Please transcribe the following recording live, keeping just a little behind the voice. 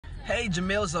Hey,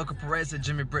 Jameel, it's Uncle Perez at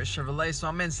Jimmy Britt Chevrolet. So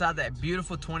I'm inside that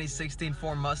beautiful 2016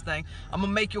 Ford Mustang. I'm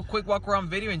gonna make you a quick walk around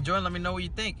video. Enjoy and let me know what you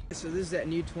think. So this is that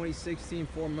new 2016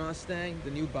 Ford Mustang,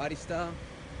 the new body style.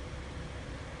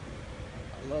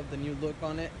 I love the new look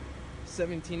on it.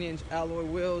 17-inch alloy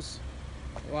wheels,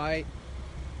 white,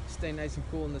 stay nice and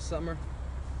cool in the summer.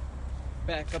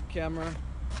 Backup camera,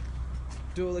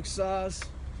 dual exhaust.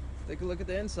 Take a look at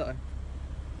the inside.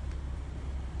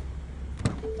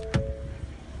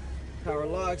 Power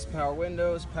locks, power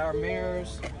windows, power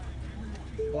mirrors,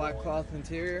 black cloth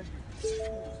interior.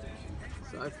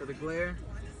 Sorry for the glare.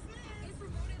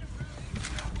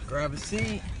 Grab a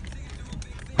seat.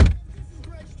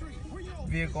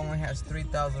 Vehicle only has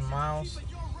 3,000 miles.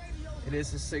 It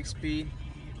is a 6-speed.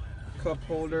 Cup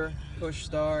holder, push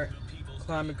start,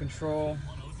 climate control,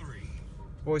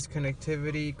 voice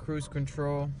connectivity, cruise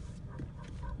control.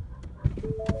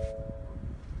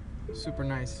 Super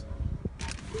nice.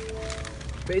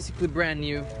 Basically brand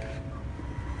new.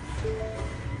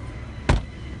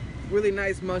 Really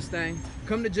nice Mustang.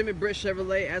 Come to Jimmy Britt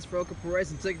Chevrolet, ask for Uncle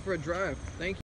Perez, and take it for a drive. Thank you.